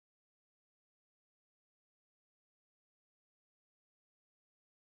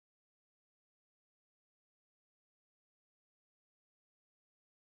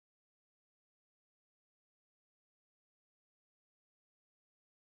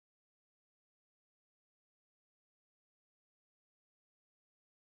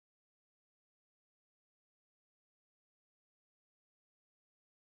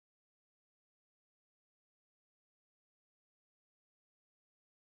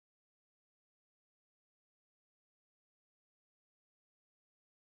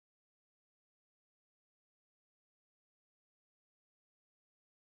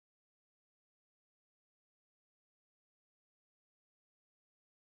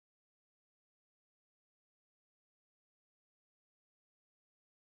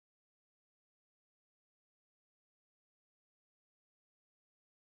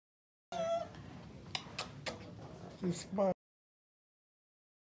Please smile.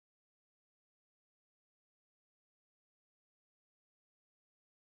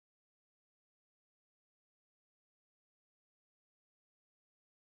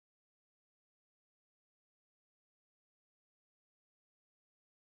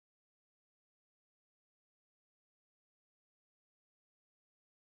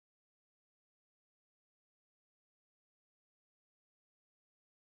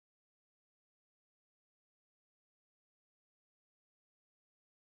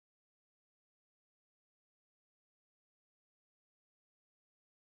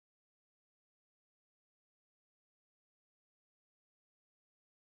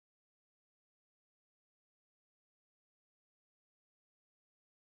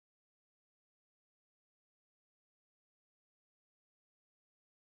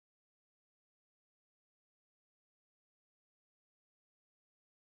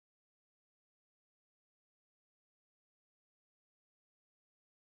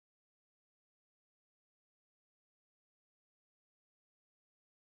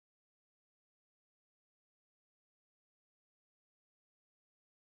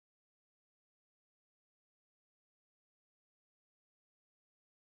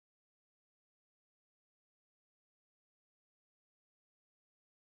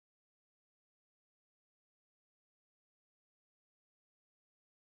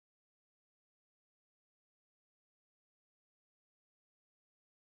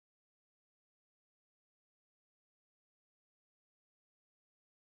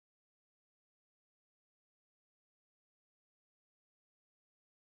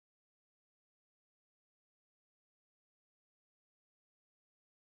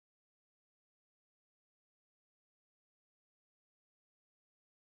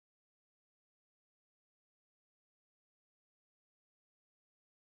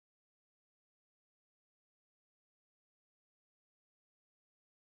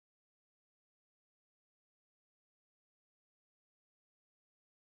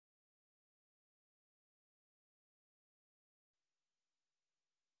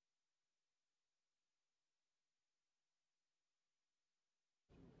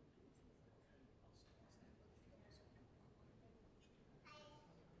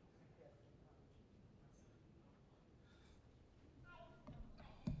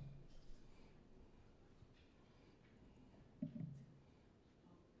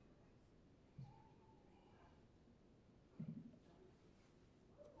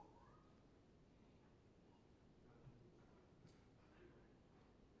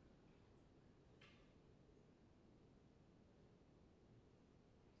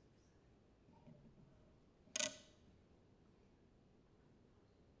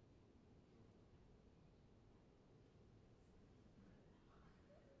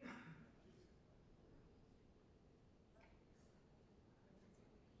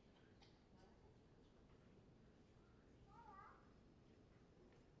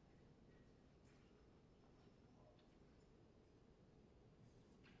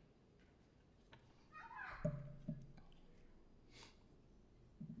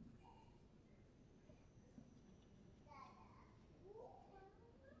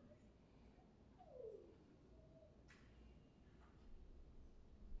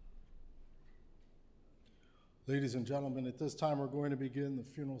 Ladies and gentlemen, at this time we're going to begin the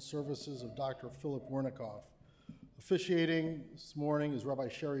funeral services of Dr. Phillip Wernikoff. Officiating this morning is Rabbi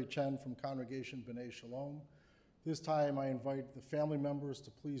Sherry Chen from Congregation B'nai Shalom. This time I invite the family members to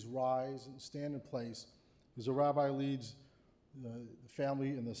please rise and stand in place as the rabbi leads the family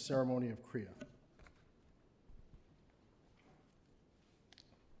in the ceremony of Kriya.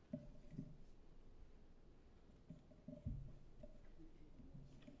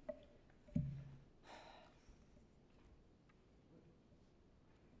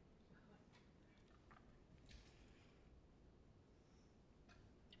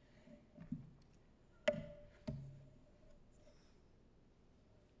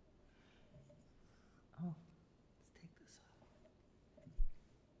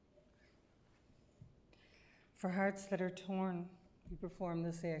 For hearts that are torn, we perform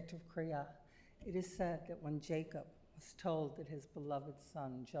this act of Kriya. It is said that when Jacob was told that his beloved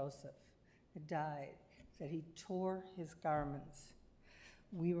son, Joseph, had died, that he tore his garments.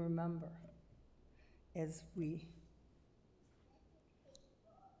 We remember as we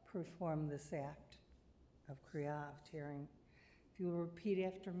perform this act of Kriya, of tearing. If you will repeat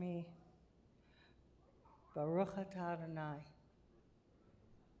after me, Baruch atah Adonai,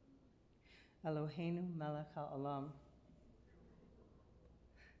 Eloheinu melech ha'olam,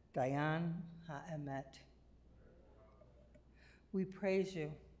 Dayan ha'emet. We praise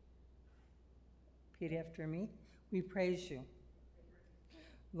you. Repeat after me. We praise you,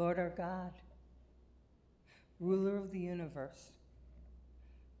 Lord our God, ruler of the universe,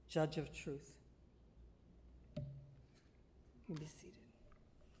 judge of truth. You be seated.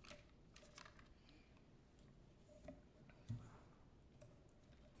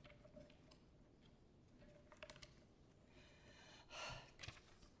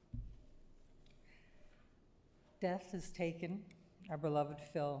 Death has taken our beloved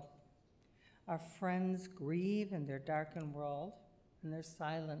Phil. Our friends grieve in their darkened world. In their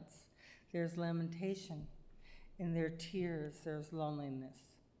silence, there's lamentation. In their tears, there's loneliness.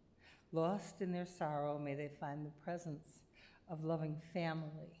 Lost in their sorrow, may they find the presence of loving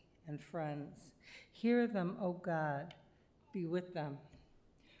family and friends. Hear them, O God, be with them.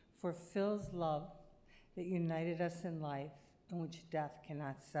 For Phil's love that united us in life and which death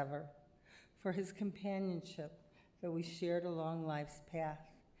cannot sever. For his companionship that we shared along life's path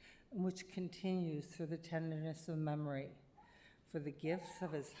and which continues through the tenderness of memory. For the gifts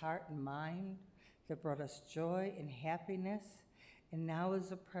of his heart and mind that brought us joy and happiness, and now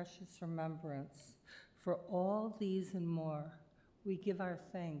is a precious remembrance. For all these and more, we give our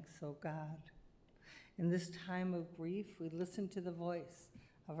thanks, O God. In this time of grief, we listen to the voice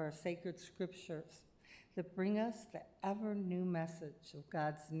of our sacred scriptures that bring us the ever-new message of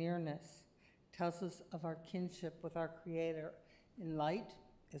God's nearness, tells us of our kinship with our Creator in light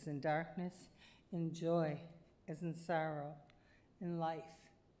as in darkness, in joy as in sorrow, in life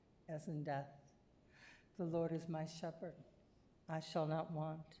as in death. The Lord is my shepherd, I shall not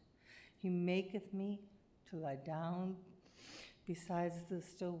want. He maketh me to lie down beside the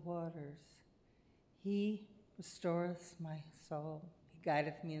still waters. He restoreth my soul. He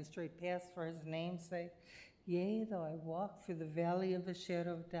guideth me in straight paths for his name's sake. Yea, though I walk through the valley of the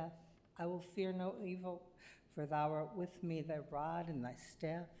shadow of death, I will fear no evil, for thou art with me, thy rod and thy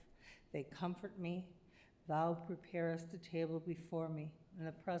staff, they comfort me. Thou preparest a table before me in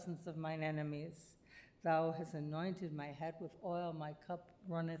the presence of mine enemies. Thou hast anointed my head with oil, my cup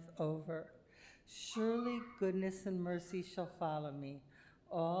runneth over. Surely goodness and mercy shall follow me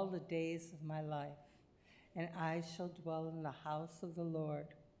all the days of my life, and I shall dwell in the house of the Lord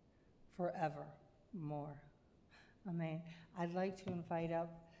forevermore. Amen. I'd like to invite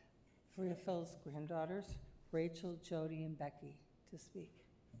up Frida Phil's granddaughters, Rachel, Jody, and Becky, to speak.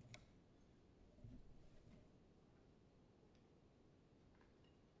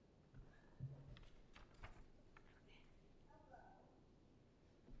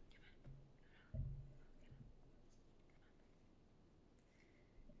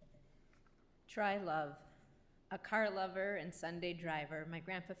 Try love. A car lover and Sunday driver, my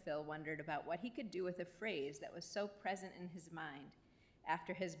Grandpa Phil wondered about what he could do with a phrase that was so present in his mind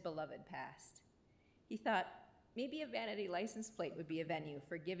after his beloved passed. He thought maybe a vanity license plate would be a venue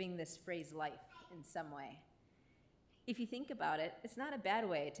for giving this phrase life in some way. If you think about it, it's not a bad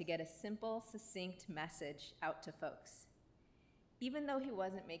way to get a simple, succinct message out to folks. Even though he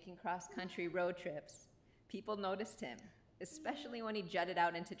wasn't making cross-country road trips, people noticed him, especially when he jutted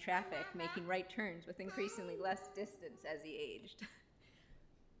out into traffic, making right turns with increasingly less distance as he aged.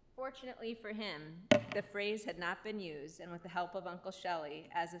 Fortunately for him, the phrase had not been used, and with the help of Uncle Shelley,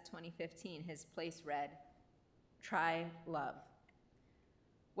 as of 2015, his place read, "Try love."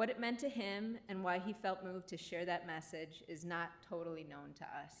 What it meant to him and why he felt moved to share that message is not totally known to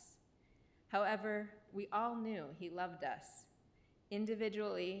us. However, we all knew he loved us,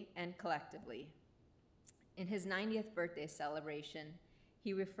 individually and collectively. In his 90th birthday celebration,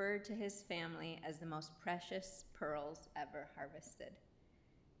 he referred to his family as the most precious pearls ever harvested.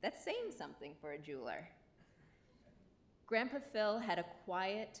 That's saying something for a jeweler. Grandpa Phil had a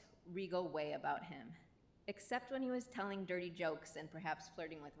quiet, regal way about him, except when he was telling dirty jokes and perhaps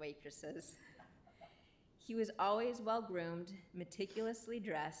flirting with waitresses. He was always well-groomed, meticulously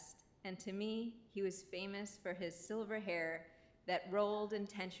dressed, and to me, he was famous for his silver hair that rolled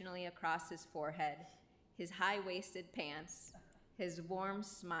intentionally across his forehead, his high-waisted pants, his warm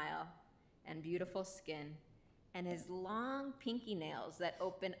smile and beautiful skin, and his long pinky nails that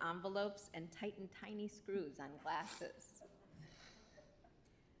open envelopes and tighten tiny screws on glasses.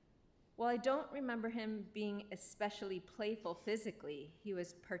 While I don't remember him being especially playful physically, he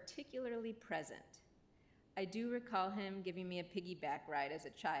was particularly present. I do recall him giving me a piggyback ride as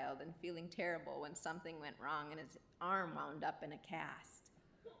a child and feeling terrible when something went wrong and his arm wound up in a cast.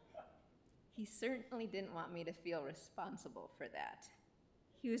 He certainly didn't want me to feel responsible for that.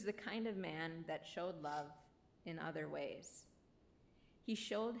 He was the kind of man that showed love in other ways. He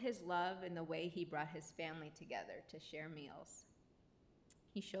showed his love in the way he brought his family together to share meals.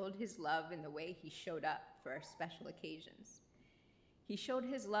 He showed his love in the way he showed up for our special occasions. He showed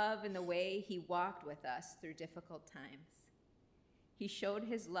his love in the way he walked with us through difficult times. He showed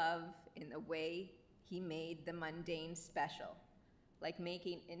his love in the way he made the mundane special, like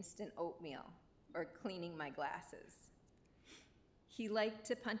making instant oatmeal or cleaning my glasses. He liked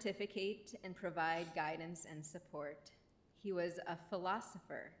to pontificate and provide guidance and support. He was a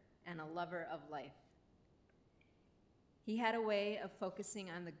philosopher and a lover of life. He had a way of focusing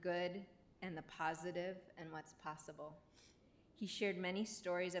on the good and the positive and what's possible. He shared many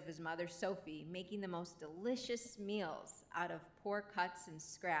stories of his mother, Sophie, making the most delicious meals out of poor cuts and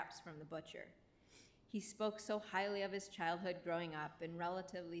scraps from the butcher. He spoke so highly of his childhood growing up in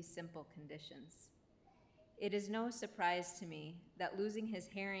relatively simple conditions. It is no surprise to me that losing his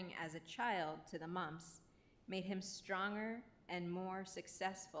hearing as a child to the mumps made him stronger and more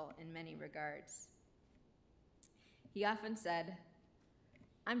successful in many regards. He often said,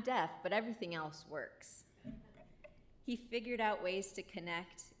 "I'm deaf, but everything else works." He figured out ways to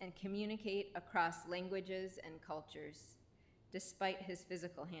connect and communicate across languages and cultures, despite his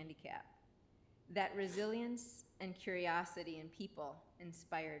physical handicap. That resilience and curiosity in people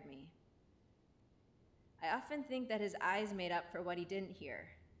inspired me. I often think that his eyes made up for what he didn't hear.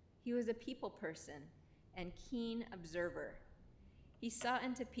 He was a people person and keen observer. He saw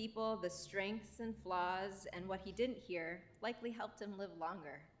into people the strengths and flaws, and what he didn't hear likely helped him live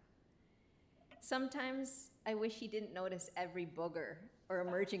longer. Sometimes I wish he didn't notice every booger or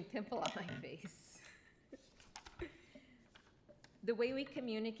emerging pimple on my face. The way we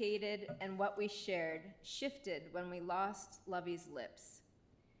communicated and what we shared shifted when we lost Lovey's lips.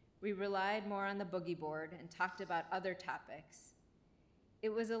 We relied more on the boogie board and talked about other topics. It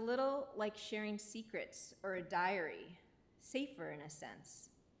was a little like sharing secrets or a diary, safer in a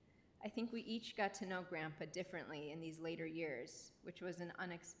sense. I think we each got to know Grandpa differently in these later years, which was an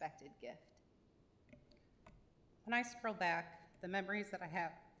unexpected gift. When I scroll back, the memories that I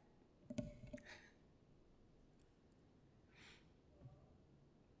have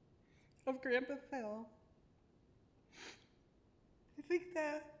of Grandpa Phil, I think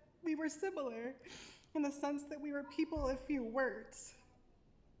that we were similar in the sense that we were people of few words.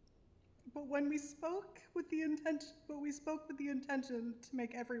 But when we spoke with the intention, to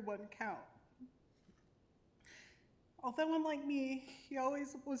make everyone count. Although unlike me, he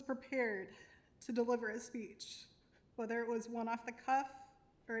always was prepared to deliver a speech, whether it was one off the cuff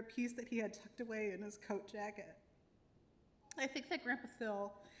or a piece that he had tucked away in his coat jacket. I think that Grandpa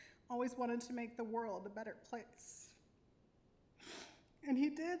Phil always wanted to make the world a better place. And he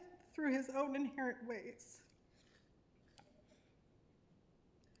did through his own inherent ways.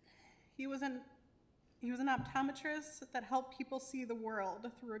 He was an optometrist that helped people see the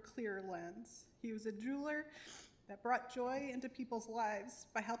world through a clear lens. He was a jeweler that brought joy into people's lives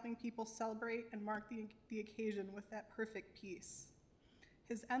by helping people celebrate and mark the occasion with that perfect piece.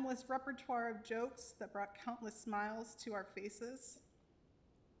 His endless repertoire of jokes that brought countless smiles to our faces.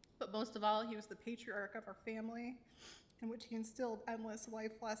 But most of all, he was the patriarch of our family, in which he instilled endless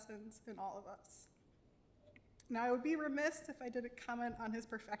life lessons in all of us. Now, I would be remiss if I didn't comment on his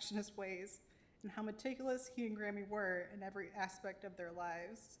perfectionist ways and how meticulous he and Grammy were in every aspect of their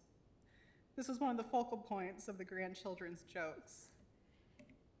lives. This was one of the focal points of the grandchildren's jokes.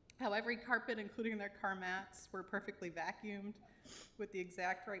 How every carpet, including their car mats, were perfectly vacuumed with the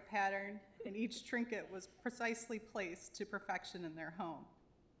exact right pattern, and each trinket was precisely placed to perfection in their home.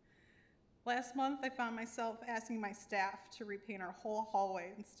 Last month, I found myself asking my staff to repaint our whole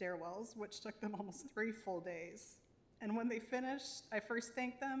hallway and stairwells, which took them almost 3 full days. And when they finished, I first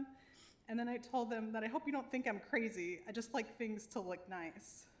thanked them, and then I told them that I hope you don't think I'm crazy. I just like things to look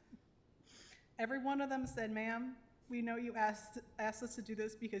nice. Every one of them said, "Ma'am, we know you asked us to do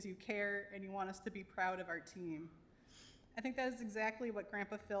this because you care and you want us to be proud of our team." I think that is exactly what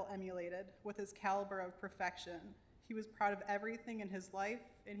Grandpa Phil emulated with his caliber of perfection. He was proud of everything in his life,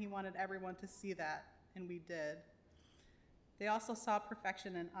 and he wanted everyone to see that, and we did. They also saw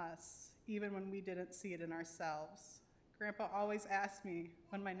perfection in us, even when we didn't see it in ourselves. Grandpa always asked me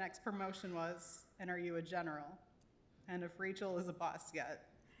when my next promotion was, and are you a general? And if Rachel is a boss yet.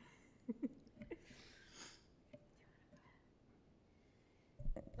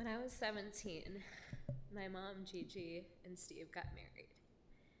 When I was 17, my mom, Gigi, and Steve got married.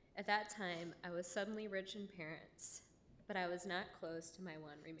 At that time, I was suddenly rich in parents, but I was not close to my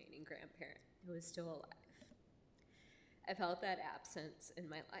one remaining grandparent, who was still alive. I felt that absence in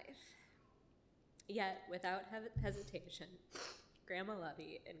my life. Yet, without hesitation, Grandma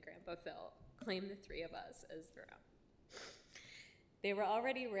Lovey and Grandpa Phil claimed the 3 of us as their own. They were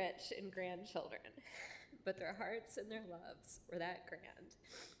already rich in grandchildren, but their hearts and their loves were that grand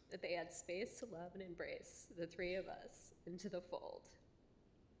that they had space to love and embrace the 3 of us into the fold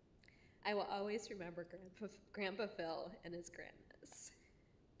I will always remember Grandpa Phil and his grandness.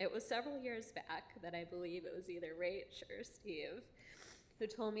 It was several years back that I believe it was either Rach or Steve who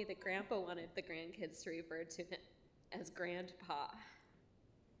told me that Grandpa wanted the grandkids to refer to him as Grandpa.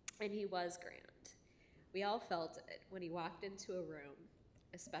 And he was grand. We all felt it when he walked into a room,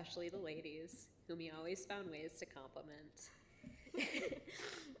 especially the ladies, whom he always found ways to compliment.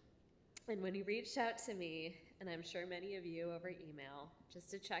 And when he reached out to me, and I'm sure many of you over email, just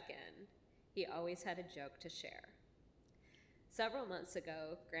to check in, he always had a joke to share. Several months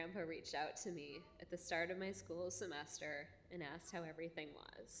ago, Grandpa reached out to me at the start of my school semester and asked how everything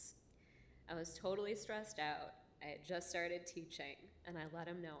was. I was totally stressed out. I had just started teaching, and I let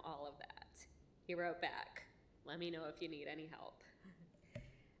him know all of that. He wrote back, "Let me know if you need any help."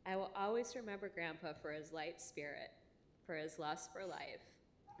 I will always remember Grandpa for his light spirit, for his lust for life,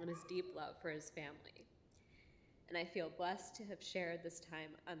 and his deep love for his family. And I feel blessed to have shared this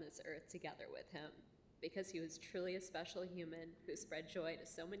time on this earth together with him, because he was truly a special human who spread joy to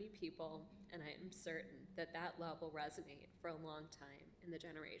so many people, and I am certain that that love will resonate for a long time in the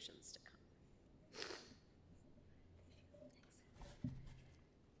generations to come.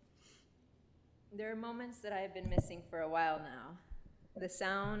 There are moments that I have been missing for a while now. The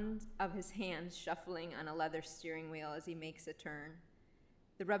sound of his hands shuffling on a leather steering wheel as he makes a turn.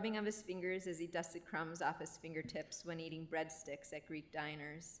 The rubbing of his fingers as he dusted crumbs off his fingertips when eating breadsticks at Greek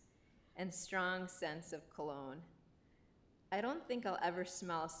diners. And strong sense of cologne. I don't think I'll ever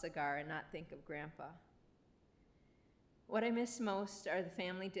smell a cigar and not think of Grandpa. What I miss most are the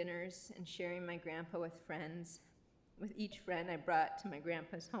family dinners and sharing my grandpa with friends. With each friend I brought to my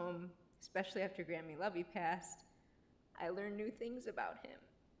grandpa's home, especially after Grammy Lovey passed, I learned new things about him.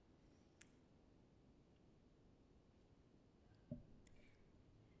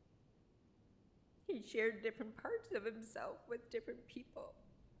 He shared different parts of himself with different people.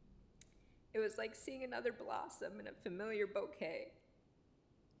 It was like seeing another blossom in a familiar bouquet.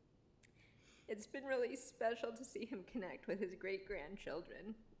 It's been really special to see him connect with his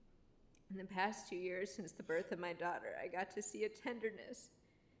great-grandchildren. In the past 2 years since the birth of my daughter, I got to see a tenderness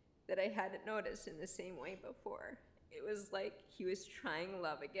that I hadn't noticed in the same way before. It was like he was trying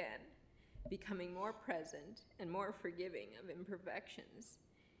love again, becoming more present and more forgiving of imperfections.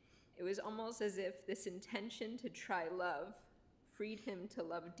 It was almost as if this intention to try love freed him to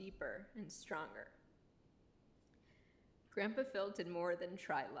love deeper and stronger. Grandpa Phil did more than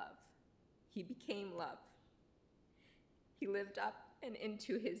try love. He became love. He lived up and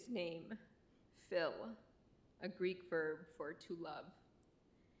into his name, Phil, a Greek verb for to love.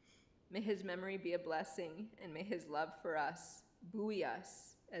 May his memory be a blessing, and may his love for us buoy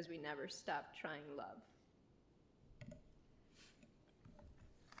us as we never stop trying love.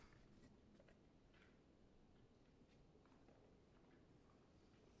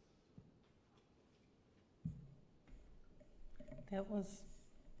 That was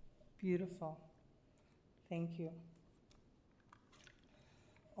beautiful. Thank you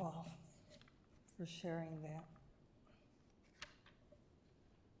all for sharing that.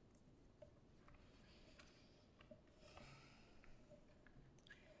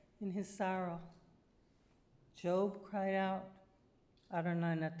 In his sorrow, Job cried out,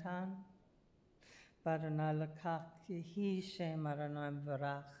 Adonai Natan, Adonai Lakach, Yehi Shem Adonai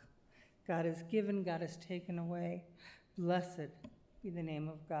Barach. God has given, God has taken away. Blessed be the name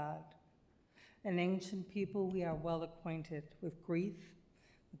of God. An ancient people, we are well acquainted with grief,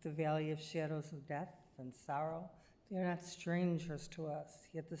 with the valley of shadows of death and sorrow. They are not strangers to us,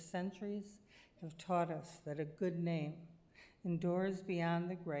 yet the centuries have taught us that a good name endures beyond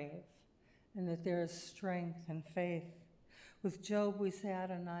the grave, and that there is strength and faith. With Job, we say,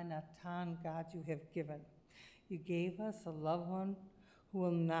 Adonai Natan, God, you have given. You gave us a loved one who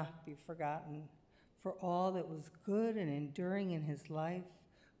will not be forgotten. For all that was good and enduring in his life,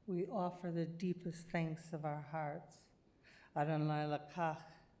 we offer the deepest thanks of our hearts. Adonai Lakach,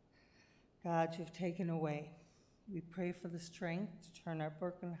 God, you've taken away. We pray for the strength to turn our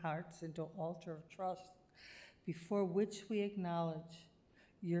broken hearts into an altar of trust, before which we acknowledge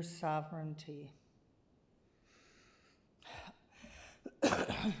your sovereignty.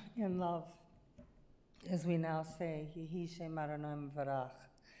 In love, as we now say, Yehi Shem Adonai Varach.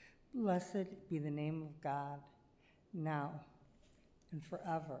 Blessed be the name of God, now and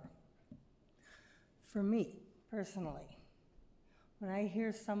forever. For me, personally, when I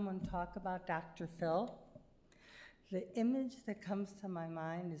hear someone talk about Dr. Phil, the image that comes to my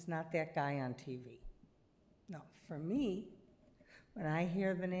mind is not that guy on TV. No, for me, when I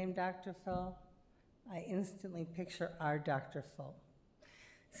hear the name Dr. Phil, I instantly picture our Dr. Phil,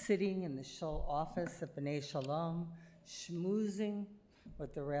 sitting in the Shul office at B'nai Shalom, schmoozing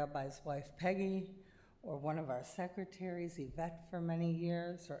with the rabbi's wife, Peggy, or one of our secretaries, Yvette, for many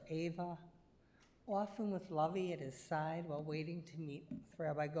years, or Ava, often with Lovey at his side while waiting to meet with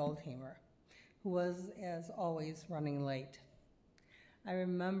Rabbi Goldhamer, who was, as always, running late. I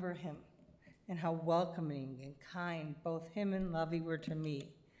remember him and how welcoming and kind both him and Lovey were to me,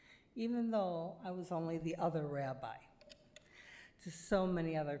 even though I was only the other rabbi, to so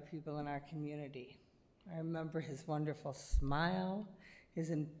many other people in our community. I remember his wonderful smile, his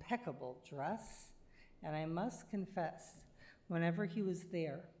impeccable dress, and I must confess, whenever he was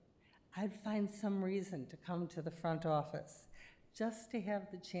there, I'd find some reason to come to the front office just to have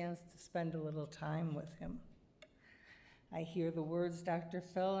the chance to spend a little time with him. I hear the words Dr.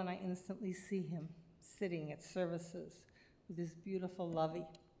 Phil, and I instantly see him sitting at services with his beautiful Lovey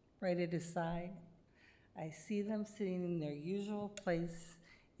right at his side. I see them sitting in their usual place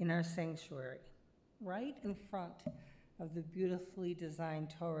in our sanctuary, right in front of the beautifully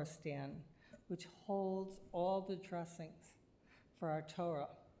designed Torah stand, which holds all the dressings for our Torah,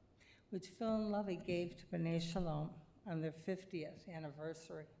 which Phil and Lovey gave to B'nai Shalom on their 50th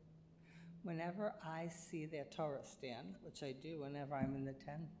anniversary. Whenever I see their Torah stand, which I do whenever I'm in the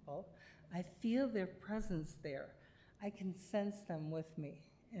temple, I feel their presence there. I can sense them with me,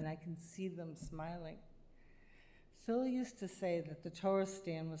 and I can see them smiling. Phil used to say that the Torah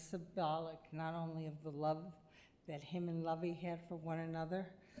stand was symbolic not only of the love that him and Lovey had for one another,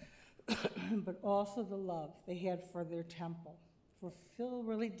 but also the love they had for their temple. For Phil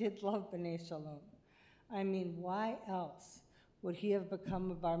really did love B'nai Shalom. I mean, why else would he have become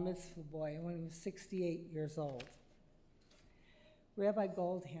a bar mitzvah boy when he was 68 years old? Rabbi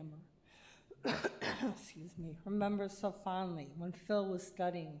Goldhamer, excuse me, remembers so fondly when Phil was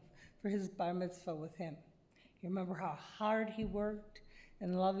studying for his bar mitzvah with him. You remember how hard he worked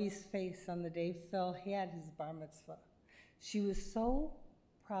and Lovey's face on the day Phil had his bar mitzvah. She was so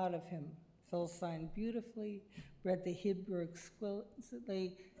proud of him. Phil signed beautifully, read the Hebrew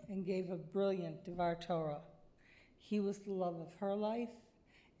exquisitely, and gave a brilliant Devar Torah. He was the love of her life,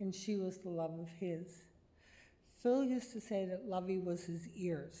 and she was the love of his. Phil used to say that Lovey was his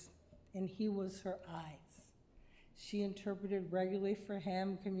ears, and he was her eyes. She interpreted regularly for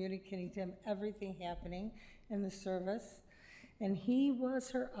him, communicating to him everything happening in the service, and he was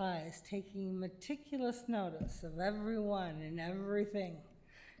her eyes, taking meticulous notice of everyone and everything,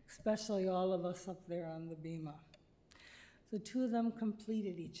 especially all of us up there on the bima. The two of them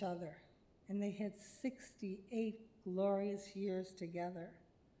completed each other, and they had 68 glorious years together,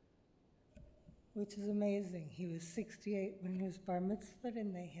 which is amazing. He was 68 when he was bar mitzvahed,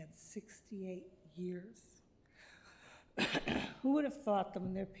 and they had 68 years. Who would have thought that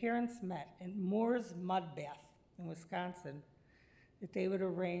when their parents met in Moore's Mud Bath in Wisconsin, that they would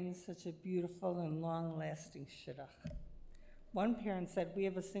arrange such a beautiful and long-lasting shidduch? One parent said, "We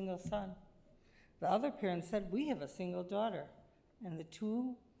have a single son." The other parent said, "We have a single daughter." And the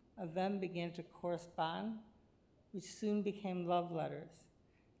two of them began to correspond, which soon became love letters.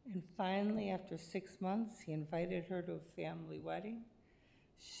 And finally, after 6 months, he invited her to a family wedding.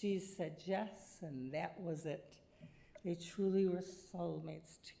 She said yes, and that was it. They truly were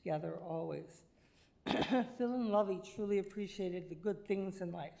soulmates together always. Phil and Lovey truly appreciated the good things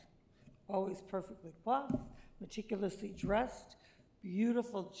in life. Always perfectly coiffed, meticulously dressed,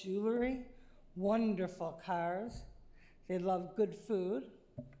 beautiful jewelry, wonderful cars. They loved good food.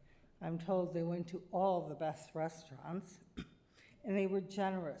 I'm told they went to all the best restaurants. And they were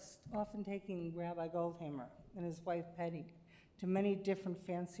generous, often taking Rabbi Goldhamer and his wife Petty to many different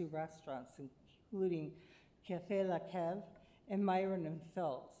fancy restaurants, including Café La Cave and Myron and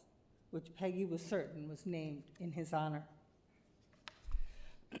Phil's, which Peggy was certain was named in his honor.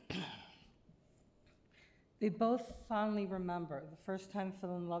 They both fondly remember the first time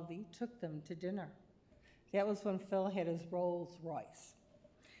Phil and Lovey took them to dinner. That was when Phil had his Rolls Royce.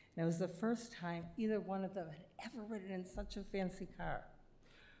 And it was the first time either one of them had ever ridden in such a fancy car.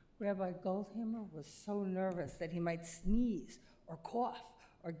 Rabbi Goldhamer was so nervous that he might sneeze or cough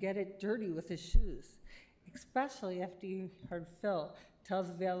or get it dirty with his shoes, especially after he heard Phil tell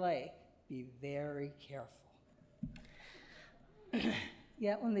the valet, "Be very careful."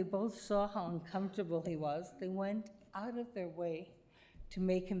 Yet when they both saw how uncomfortable he was, they went out of their way to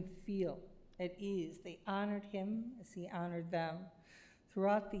make him feel at ease. They honored him as he honored them.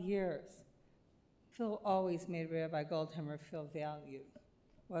 Throughout the years, Phil always made Rabbi Goldhamer feel valued,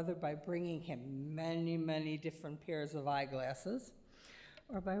 whether by bringing him many, many different pairs of eyeglasses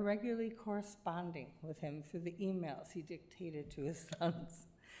or by regularly corresponding with him through the emails he dictated to his sons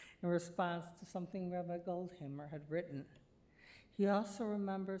in response to something Rabbi Goldhamer had written. He also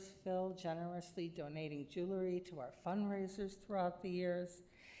remembers Phil generously donating jewelry to our fundraisers throughout the years.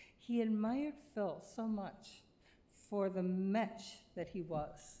 He admired Phil so much for the mensch that he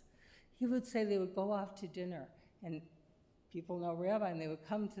was. He would say they would go off to dinner, and people know Rabbi, and they would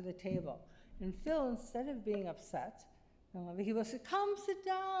come to the table. And Phil, instead of being upset, he would say, "Come sit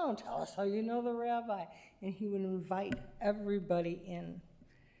down, tell us how you know the rabbi." And he would invite everybody in.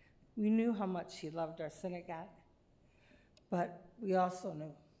 We knew how much he loved our synagogue, but we also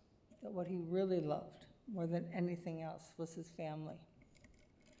knew that what he really loved more than anything else was his family.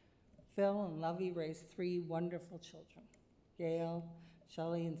 Phil and Lovey raised 3 wonderful children, Gail,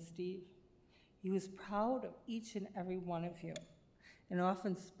 Shelley, and Steve. He was proud of each and every one of you and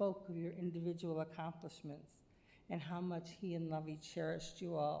often spoke of your individual accomplishments and how much he and Lovey cherished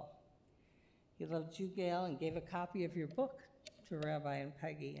you all. He loved you, Gail, and gave a copy of your book to Rabbi and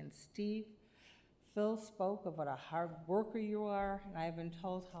Peggy. And Steve, Phil spoke of what a hard worker you are, and I have been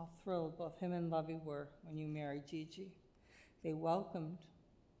told how thrilled both him and Lovey were when you married Gigi. They welcomed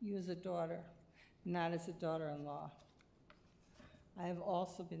you as a daughter, not as a daughter-in-law. I have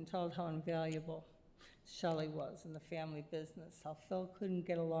also been told how invaluable Shelley was in the family business, how Phil couldn't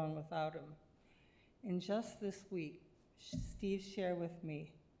get along without him. And just this week, Steve shared with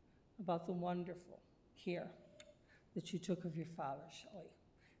me about the wonderful care that you took of your father, Shelley,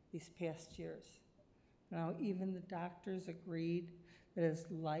 these past years. Now, even the doctors agreed that his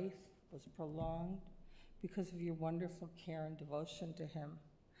life was prolonged because of your wonderful care and devotion to him,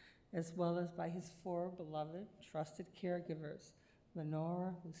 as well as by his 4 beloved, trusted caregivers,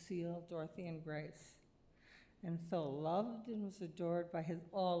 Lenora, Lucille, Dorothy, and Grace. And Phil loved and was adored by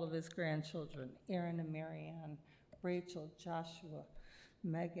all of his grandchildren, Aaron and Marianne, Rachel, Joshua,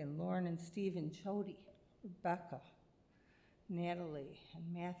 Megan, Lauren and Stephen, Jody, Rebecca, Natalie,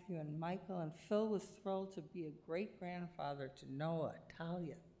 and Matthew and Michael. And Phil was thrilled to be a great-grandfather to Noah,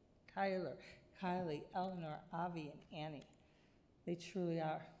 Talia, Tyler, Kylie, Eleanor, Avi, and Annie. They truly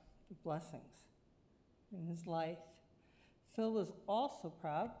are the blessings in his life. Phil was also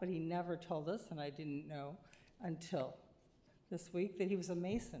proud, but he never told us, and I didn't know until this week, that he was a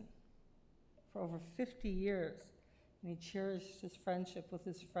Mason for over 50 years, and he cherished his friendship with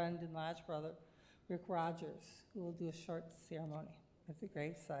his friend and lodge brother, Rick Rogers, who will do a short ceremony at the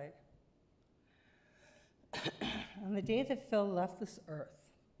graveside. On the day that Phil left this earth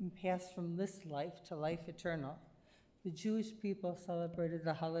and passed from this life to life eternal, the Jewish people celebrated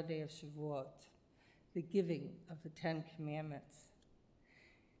the holiday of Shavuot, the giving of the 10 Commandments.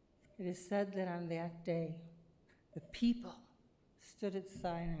 It is said that on that day, the people stood at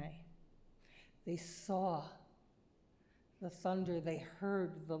Sinai. They saw the thunder, they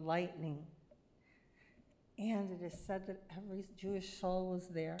heard the lightning. And it is said that every Jewish soul was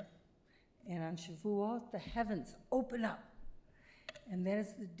there. And on Shavuot, the heavens open up. And that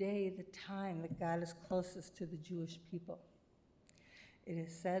is the day, the time that God is closest to the Jewish people. It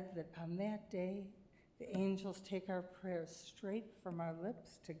is said that on that day, the angels take our prayers straight from our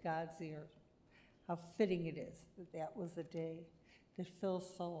lips to God's ear. How fitting it is that that was the day that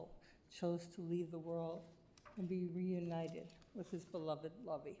Phil's soul chose to leave the world and be reunited with his beloved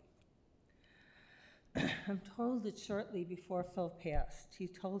Lovey. I'm told that shortly before Phil passed, he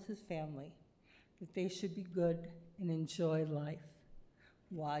told his family that they should be good and enjoy life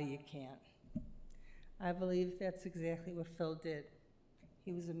while you can. I believe that's exactly what Phil did.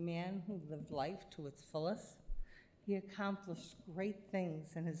 He was a man who lived life to its fullest. He accomplished great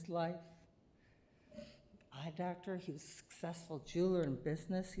things in his life. Eye doctor, he was a successful jeweler in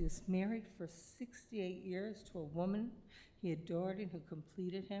business. He was married for 68 years to a woman he adored and who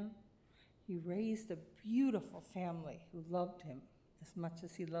completed him. He raised a beautiful family who loved him as much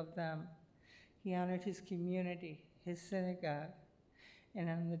as he loved them. He honored his community, his synagogue. And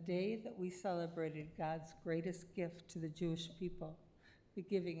on the day that we celebrated God's greatest gift to the Jewish people, the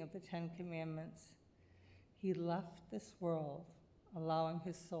giving of the 10 Commandments, he left this world, allowing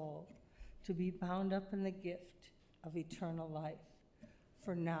his soul to be bound up in the gift of eternal life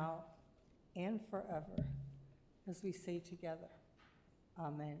for now and forever, as we say together,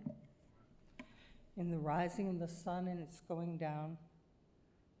 Amen. In the rising of the sun and its going down,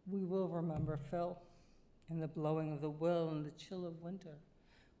 we will remember Phil. In the blowing of the will and the chill of winter,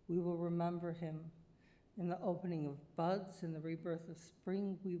 we will remember him. In the opening of buds and the rebirth of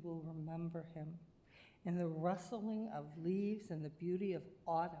spring, we will remember him. In the rustling of leaves and the beauty of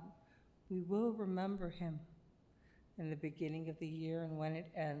autumn, we will remember him. In the beginning of the year and when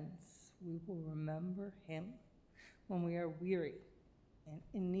it ends, we will remember him. When we are weary and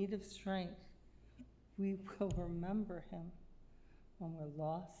in need of strength, we will remember him. When we're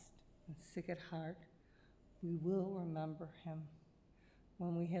lost and sick at heart, we will remember him.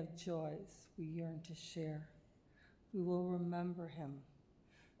 When we have joys we yearn to share, we will remember him.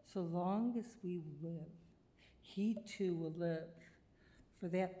 So long as we live, he too will live. For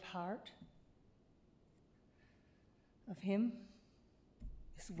that part of him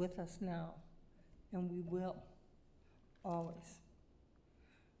is with us now, and we will always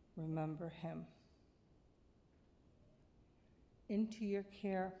remember him. Into your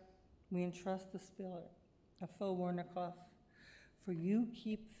care, we entrust the spirit of Phil Wernikoff. For you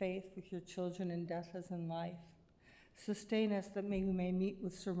keep faith with your children in death as in life. Sustain us that we may meet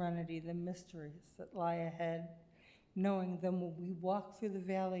with serenity the mysteries that lie ahead, knowing that when we walk through the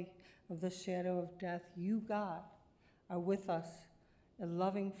valley of the shadow of death, you, God, are with us, a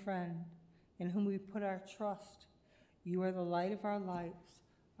loving friend in whom we put our trust. You are the light of our lives,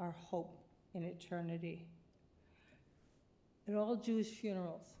 our hope in eternity. At all Jewish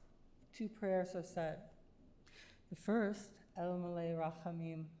funerals, 2 prayers are said. The first, El Malei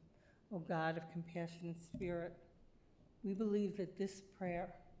Rachamim, O God of compassion and spirit. We believe that this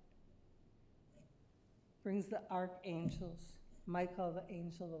prayer brings the archangels. Michael, the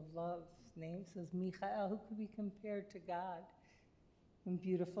angel of love, his name says Michael, who could be compared to God, in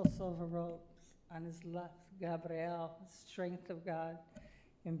beautiful silver robes. On his left, Gabriel, the strength of God,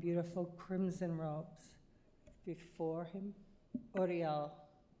 in beautiful crimson robes. Before him, Uriel,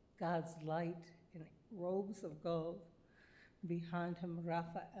 God's light, in robes of gold. Behind him,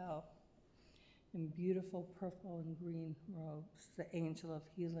 Raphael, in beautiful purple and green robes, the angel of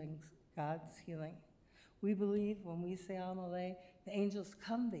healings, God's healing. We believe when we say Amalei, the angels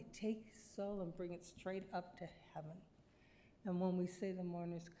come, they take his soul and bring it straight up to heaven. And when we say the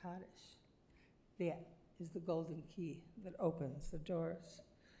mourner's Kaddish, that is the golden key that opens the doors.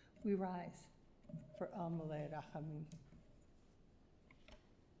 We rise for Amalei Rachamim.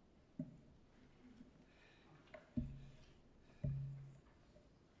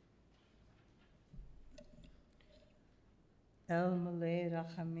 El Malei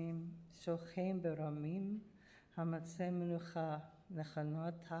Rachamim, Shochem Beramim, Hamatzeh Menucha,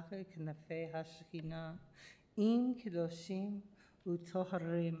 Nechanot Tachei Knafei HaShechina, Im Kedoshim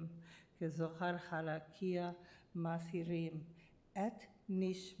Utoharim, Kezohar Halakia Masirim, Et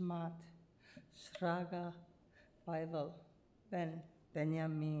Nishmat, Shraga Bible, Ben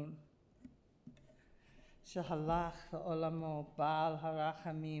Benyamin. Shahalach Olamo, Baal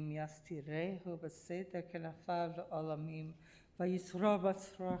Harachamim, Yastirehu Beseder Kenafav Olamim, Vayisro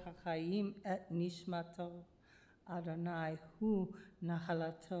Batzroch HaChaim et Nishmato, Adonai Hu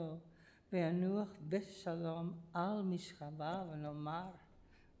Nachalato, Ve'anuach B'Shalom Al Mishchava V'Nomar.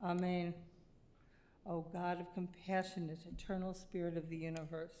 Amen. O God of compassionate, eternal Spirit of the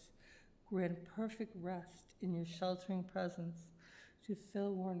universe, grant perfect rest in your sheltering presence to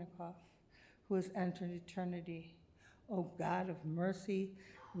Phil Wernikoff, who has entered eternity. O God of mercy,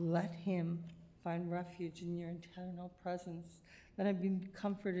 let him find refuge in your eternal presence. Let him be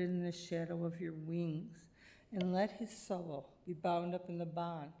comforted in the shadow of your wings, and let his soul be bound up in the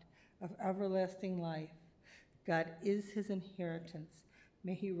bond of everlasting life. God is his inheritance.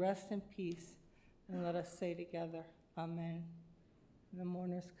 May he rest in peace, and let us say together, Amen. The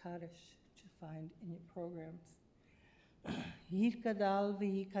mourner's Kaddish, which you find in your programs. Yikadal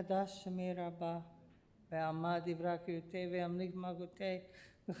v'yikadash shemei rabba, ve'amad ivra kirutei ve'amlik magutei,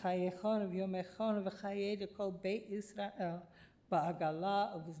 v'chayechon v'yomechon v'chayei dekol beit Yisrael,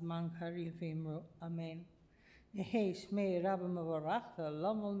 ba'agala uv'zman kariv v'imru. Amen. Yehei shmei rabba mevorach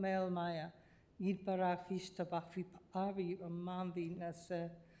v'olam ol me'el maya, yitbarach v'yishtabach v'yip'ar v'yip'amam v'yinaseh,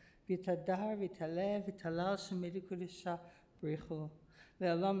 v'yitadar v'yitaleh v'yitalal shemei kudisha b'richu.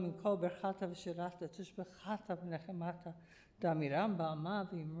 Ve'olam min kol berchata v'shirata tushbechata v'nechemata damiram ba'ama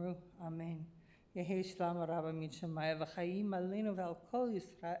v'imru. Amen. Yehi shlam rabba min shemaya v'chayim aleinu ve'al kol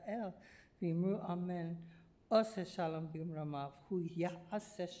Yisrael v'imru amen. Oseh shalom b'imramav hu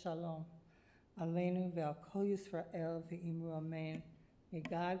ya'aseh shalom aleinu ve'al kol Yisrael v'imru amen. May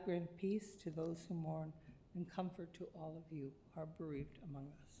God grant peace to those who mourn and comfort to all of you who are bereaved among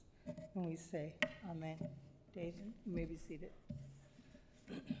us. And we say, Amen. David, you may be seated.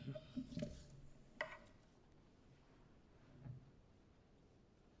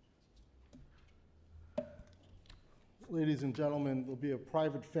 Ladies and gentlemen, there'll be a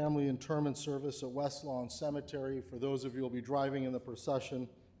private family interment service at West Lawn Cemetery. For those of you who will be driving in the procession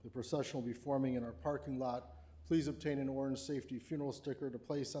will be forming in our parking lot. Please obtain an orange safety funeral sticker to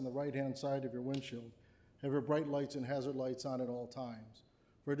place on the right-hand side of your windshield. Have your bright lights and hazard lights on at all times.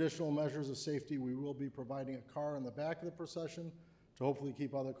 For additional measures of safety, we will be providing a car in the back of the procession to hopefully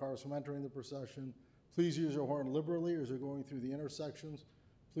keep other cars from entering the procession. Please use your horn liberally as you're going through the intersections.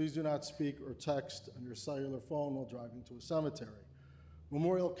 Please do not speak or text on your cellular phone while driving to a cemetery.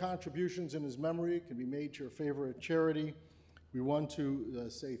 Memorial contributions in his memory can be made to your favorite charity. We want to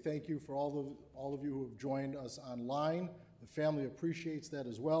say thank you for all of you who have joined us online. The family appreciates that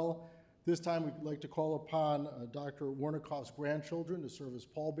as well. This time we'd like to call upon Dr. Wernikoff's grandchildren to serve as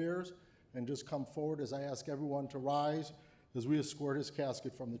pallbearers and just come forward as I ask everyone to rise as we escort his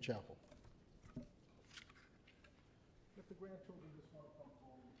casket from the chapel.